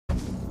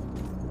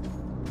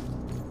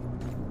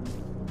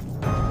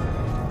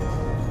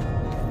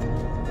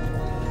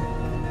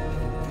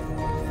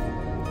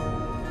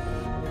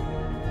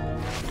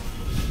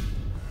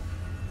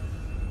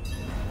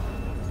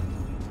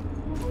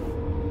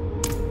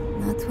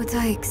Not what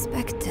I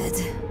expected.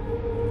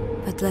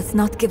 But let's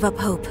not give up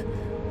hope.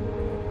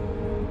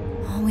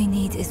 All we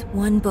need is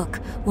one book,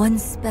 one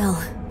spell,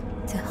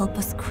 to help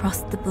us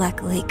cross the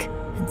Black Lake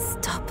and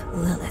stop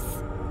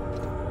Lilith.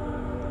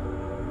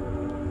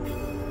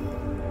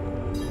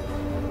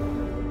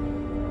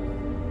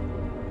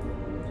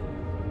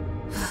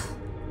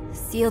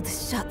 Sealed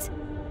shut.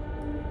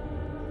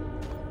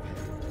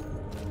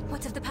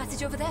 What of the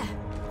passage over there?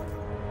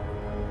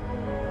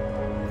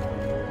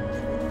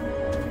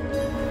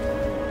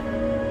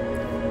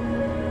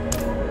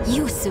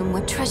 You assume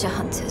we're treasure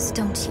hunters,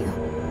 don't you?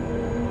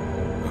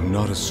 I'm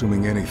not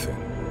assuming anything.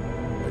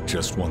 I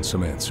just want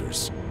some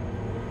answers.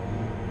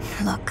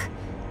 Look,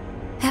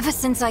 ever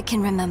since I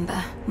can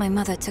remember, my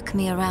mother took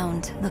me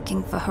around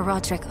looking for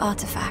Horadric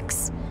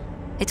artifacts.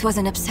 It was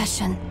an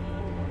obsession.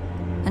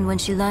 And when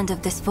she learned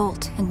of this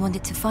vault and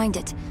wanted to find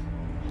it,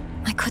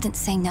 I couldn't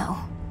say no.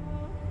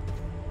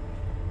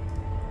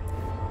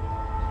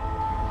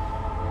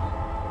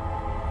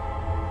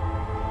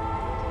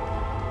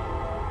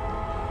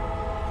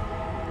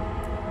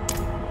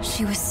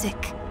 She was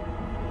sick.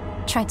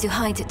 Tried to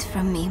hide it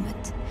from me,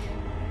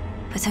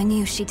 but I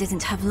knew she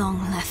didn't have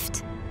long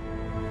left.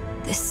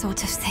 This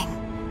sort of thing,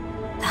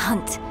 the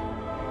hunt,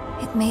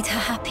 it made her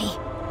happy.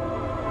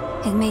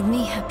 It made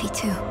me happy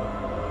too.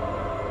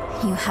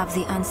 You have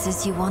the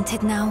answers you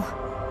wanted now?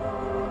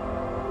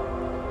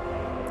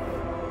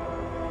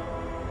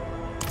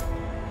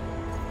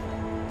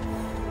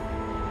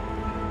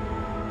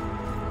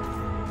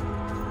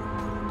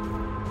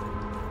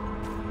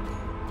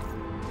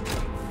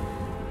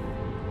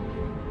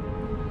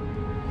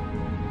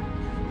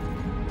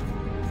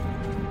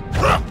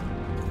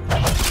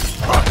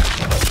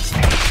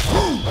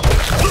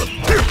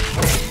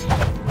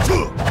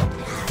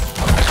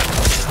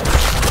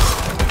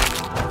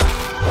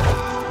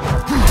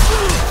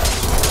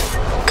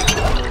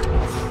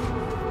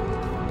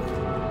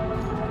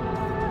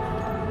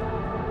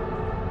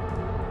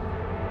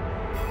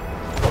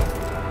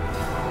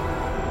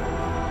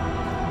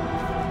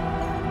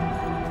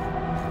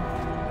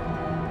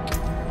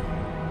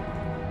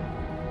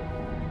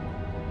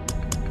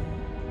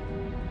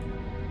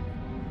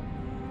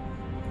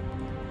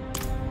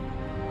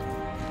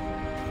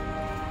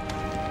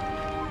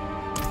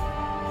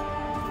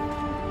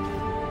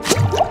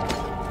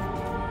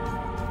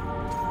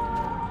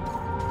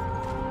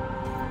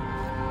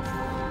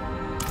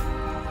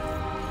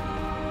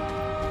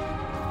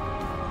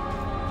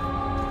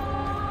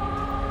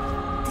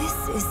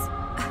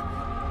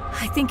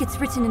 I think it's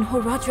written in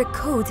Horadric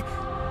code.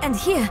 And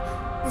here,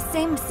 the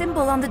same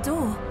symbol on the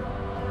door.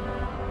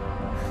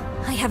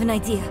 I have an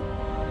idea.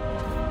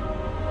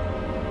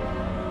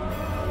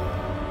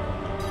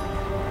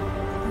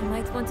 You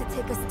might want to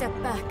take a step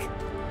back.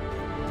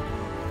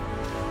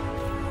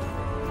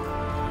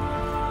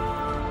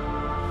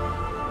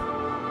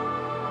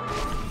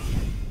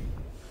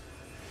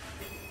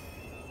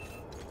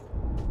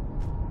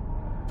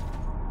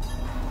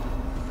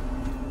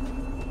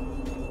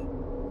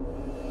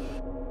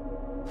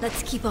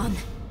 Let's keep on.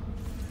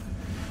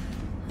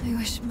 I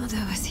wish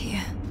Mother was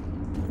here.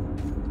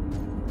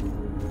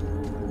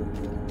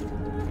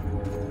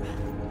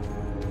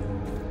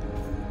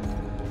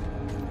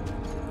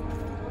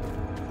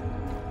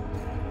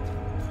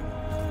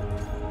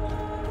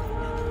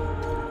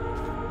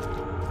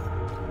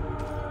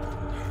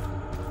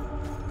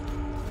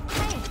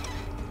 Hey!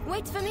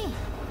 Wait for me!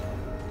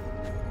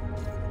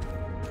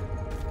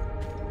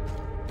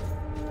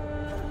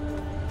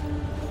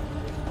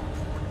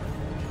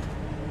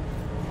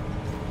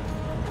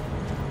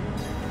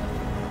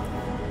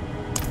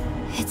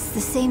 It's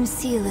the same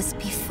seal as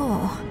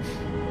before.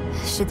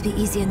 Should be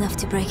easy enough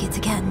to break it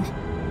again.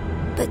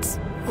 But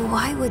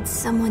why would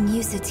someone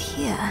use it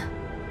here?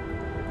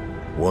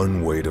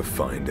 One way to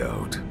find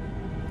out.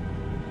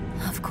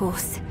 Of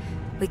course.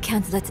 We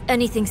can't let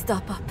anything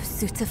stop our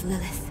pursuit of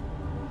Lilith.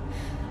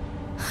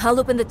 I'll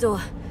open the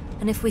door,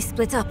 and if we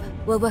split up,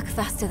 we'll work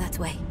faster that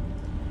way.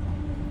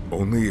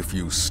 Only if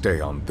you stay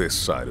on this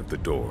side of the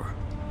door.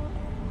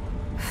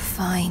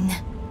 Fine.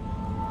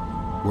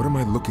 What am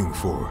I looking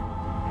for?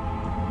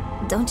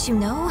 Don't you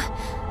know?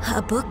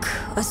 A book,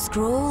 a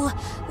scroll,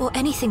 or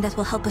anything that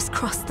will help us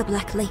cross the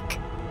Black Lake.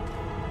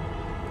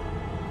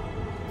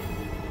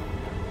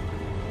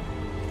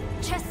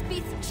 Chest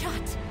beats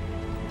shut.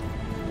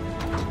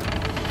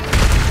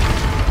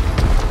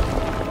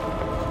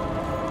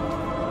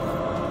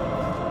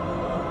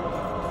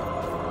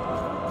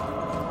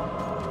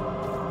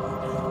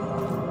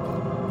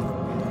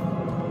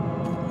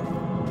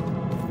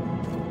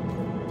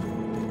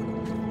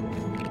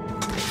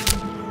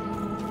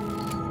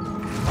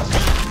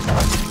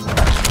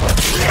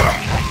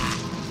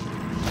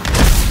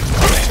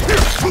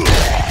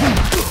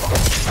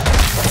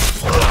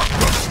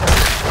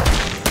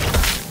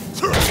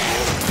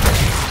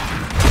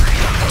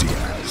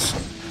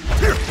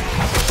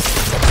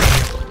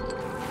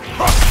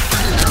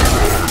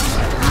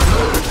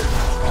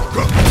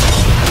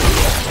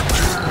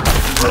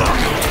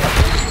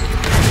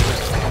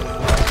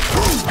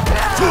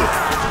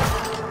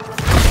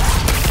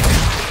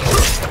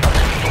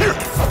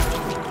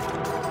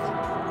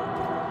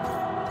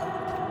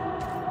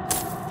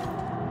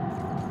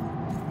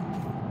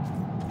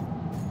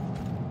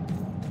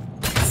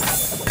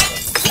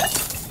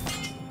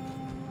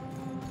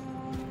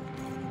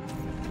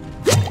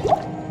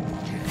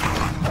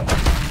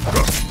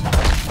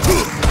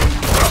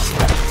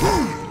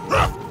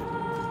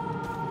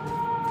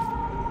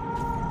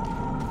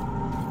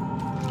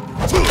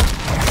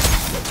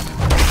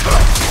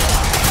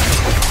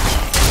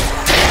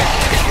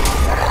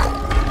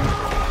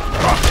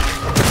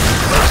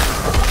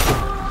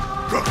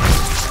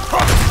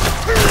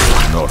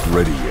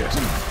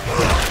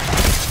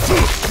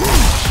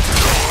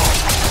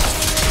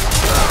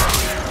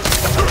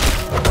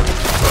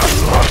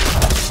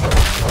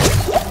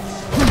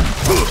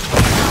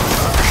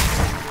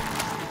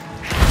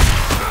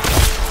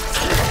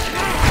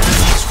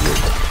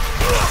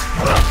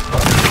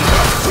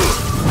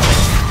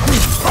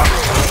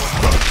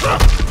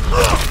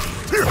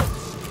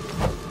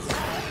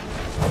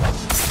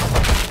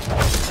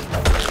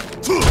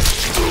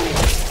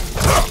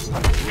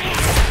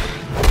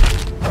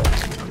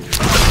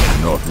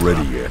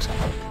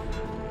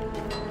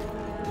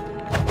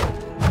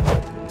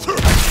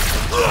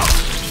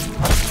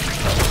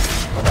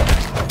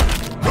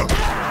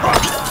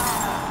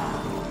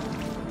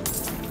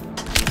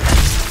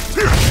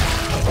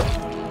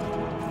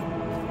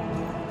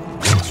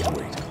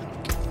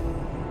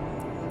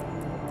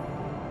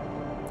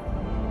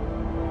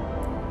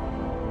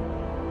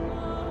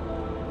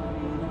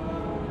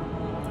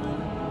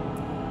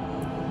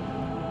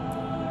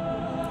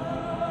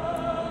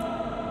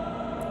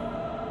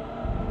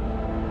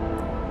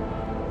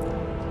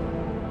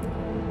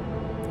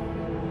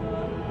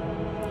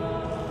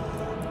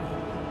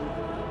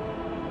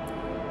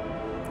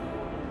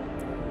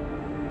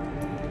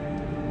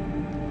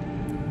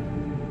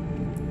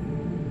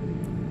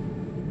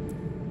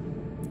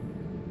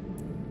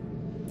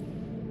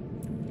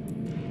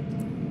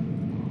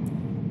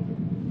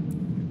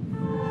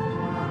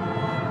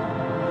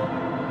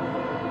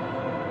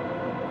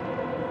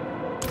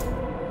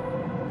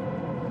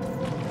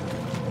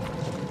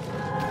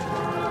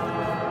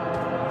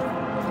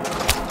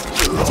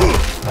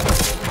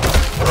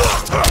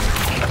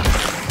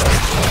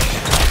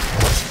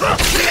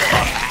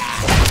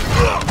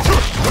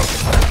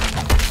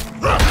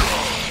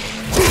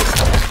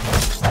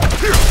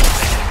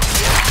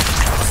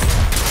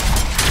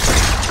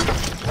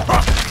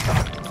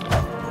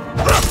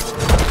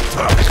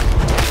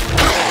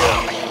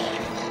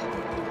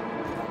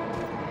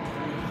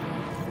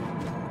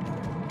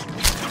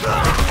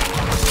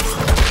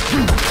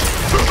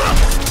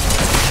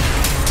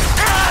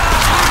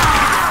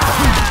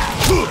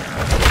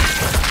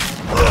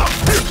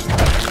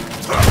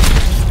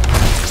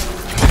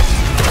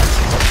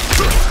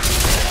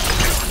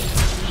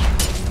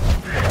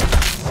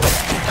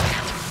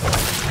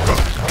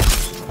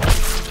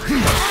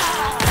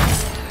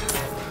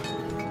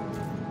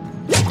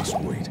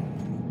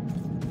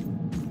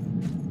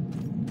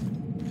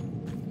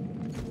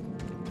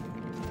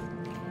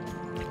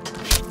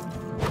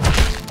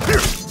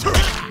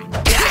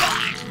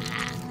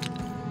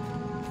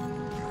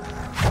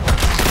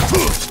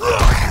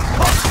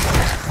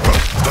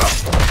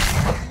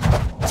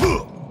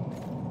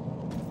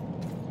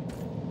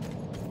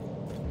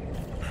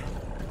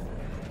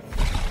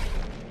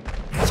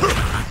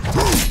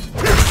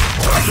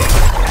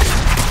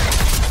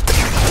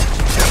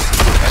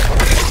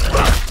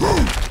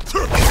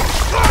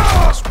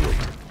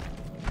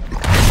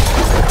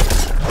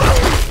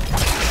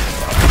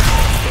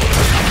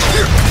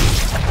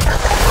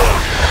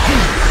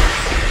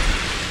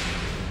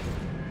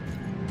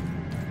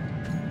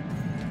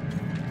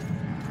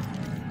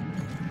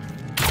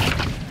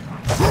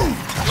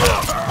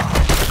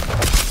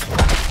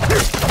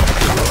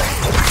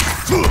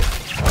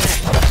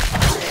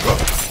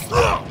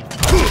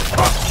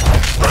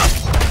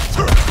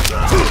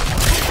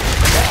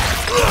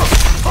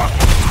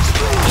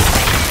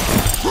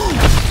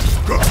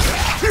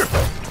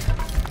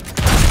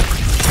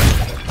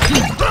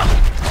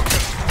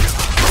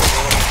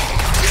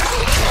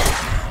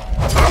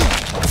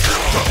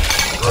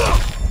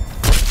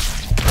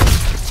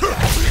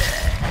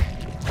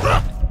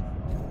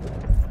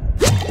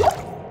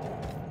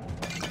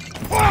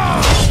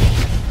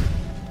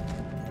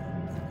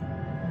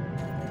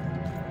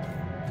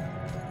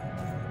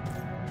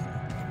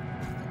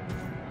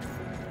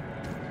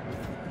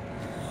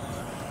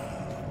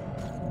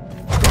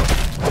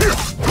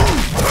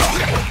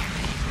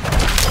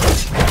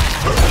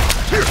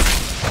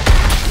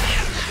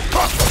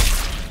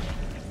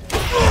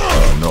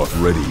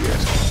 ready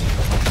yet.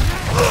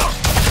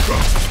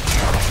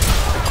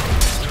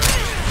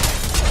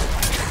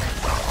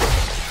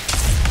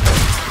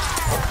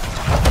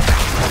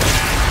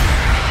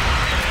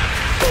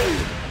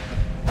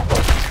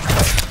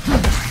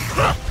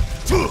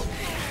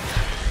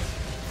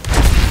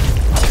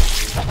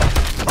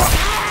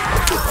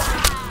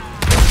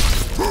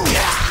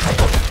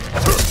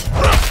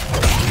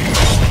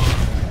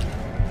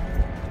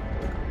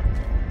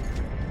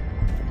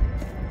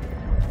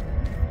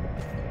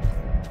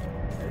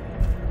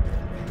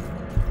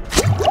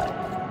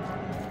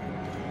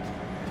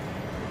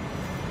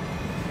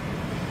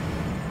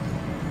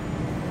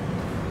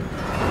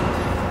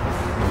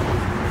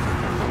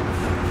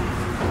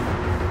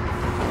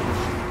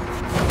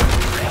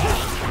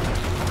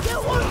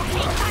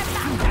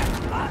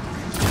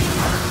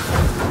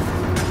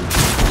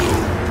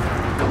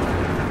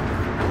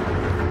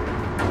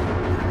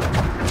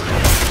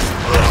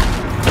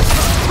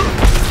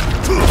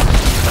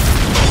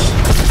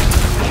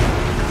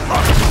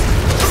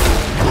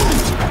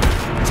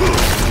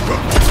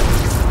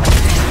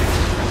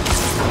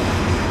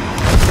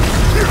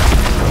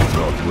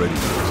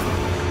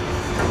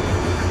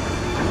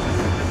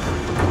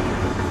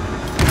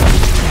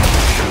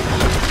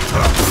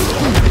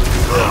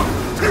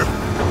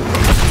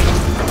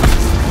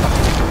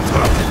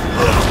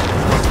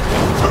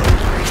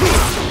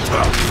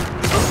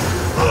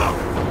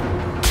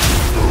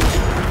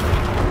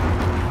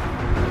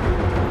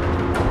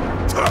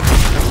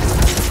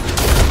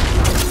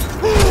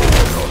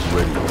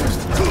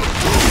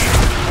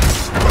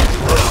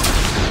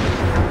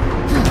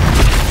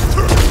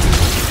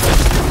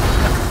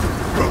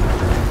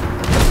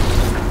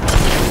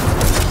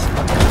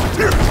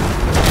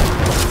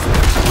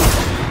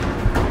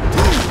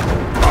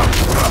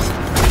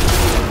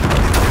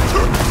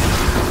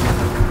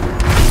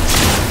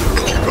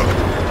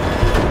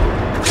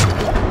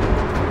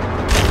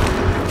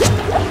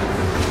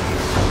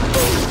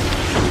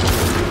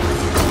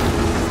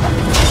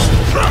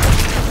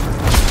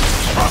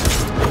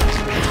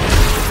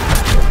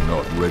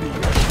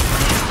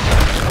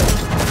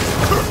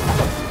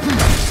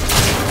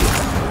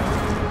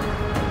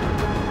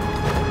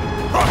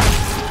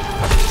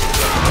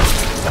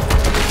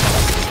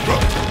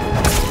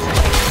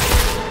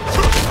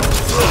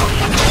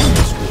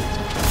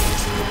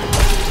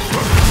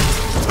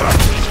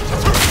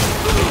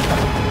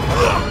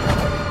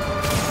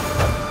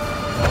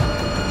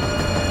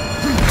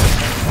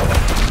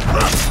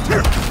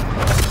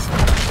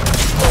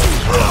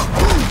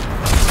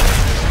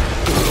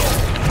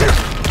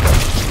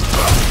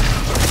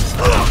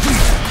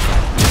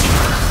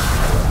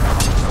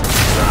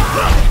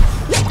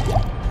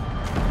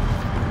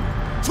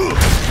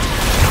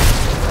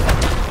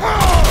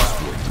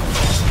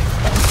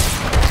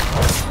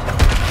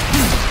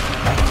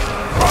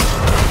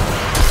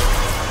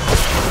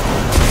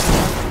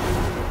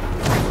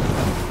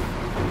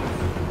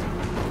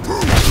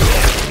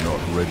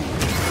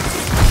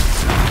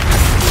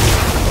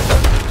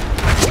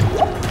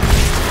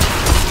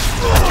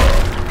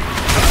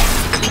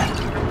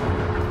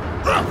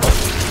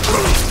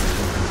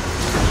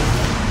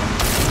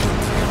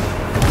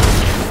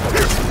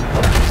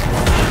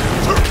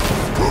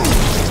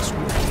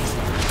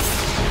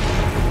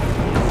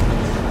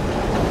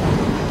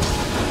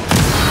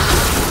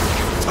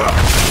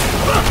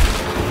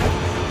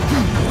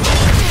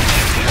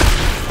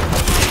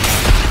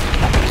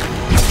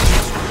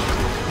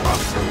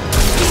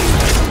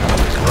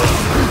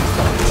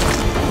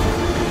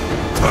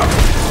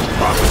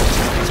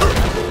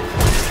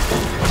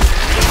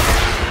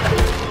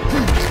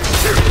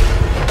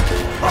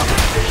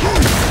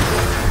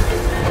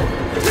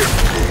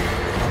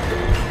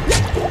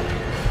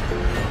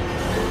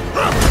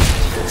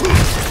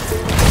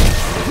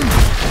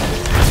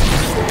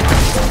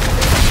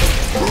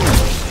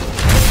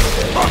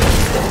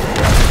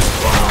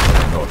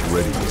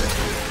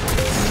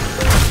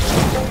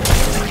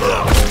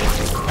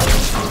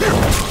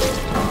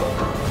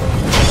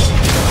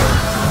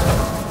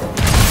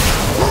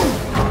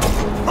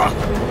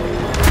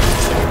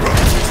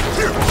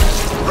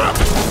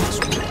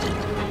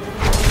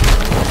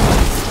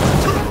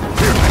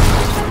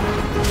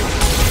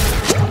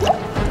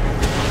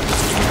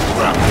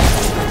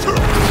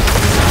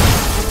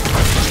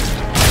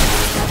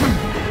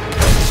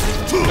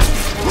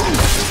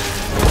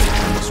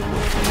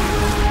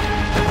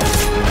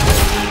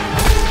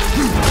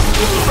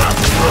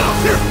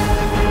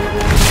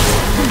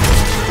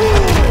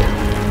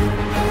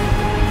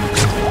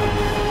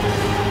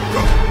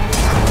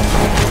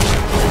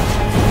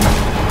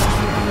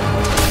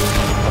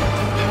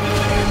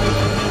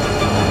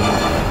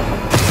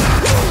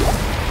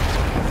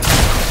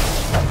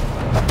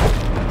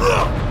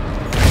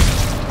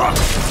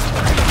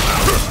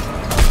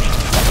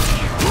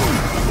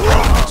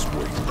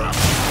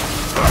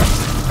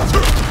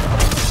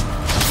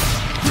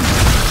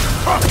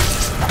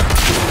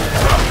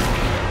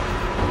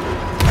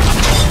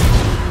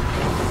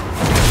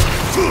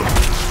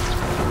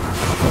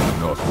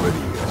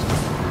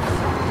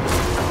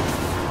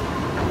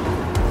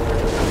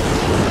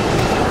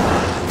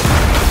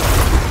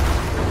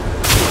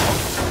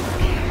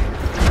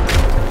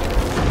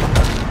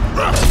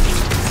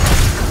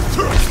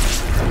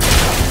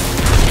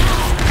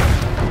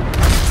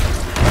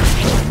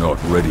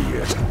 ready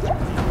yet.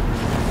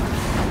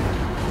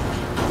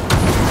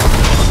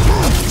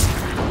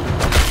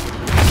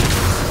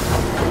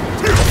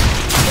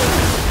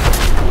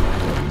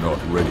 I'm not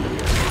ready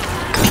yet.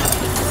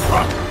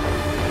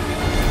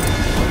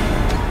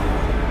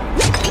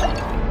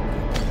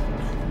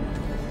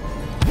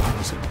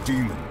 There's a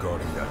demon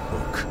guarding that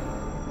book.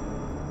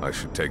 I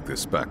should take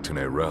this back to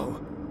Nerel.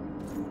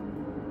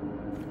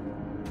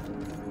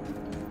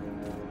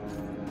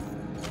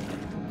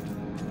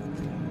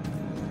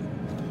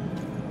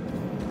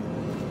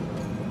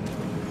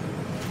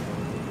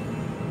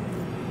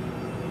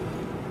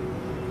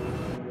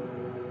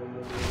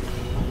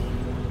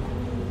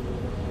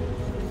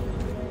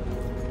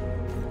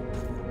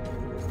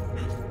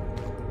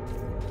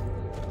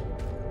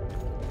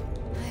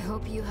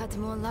 You had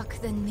more luck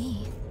than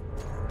me.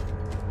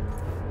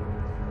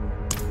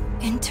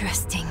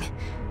 Interesting.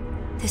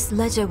 This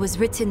ledger was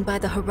written by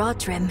the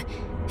Haradrim.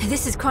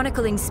 This is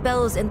chronicling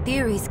spells and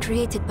theories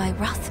created by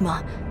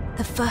Rathma,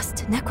 the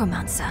first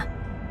necromancer.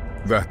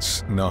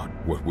 That's not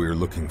what we're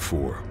looking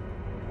for.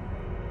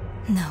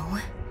 No.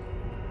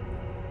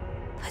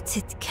 But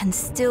it can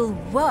still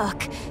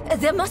work.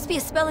 There must be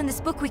a spell in this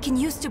book we can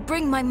use to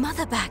bring my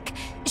mother back.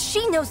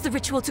 She knows the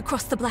ritual to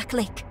cross the Black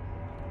Lake.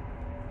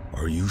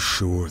 Are you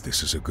sure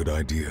this is a good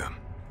idea?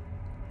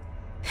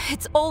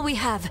 It's all we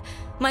have.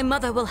 My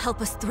mother will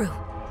help us through.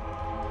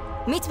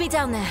 Meet me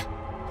down there.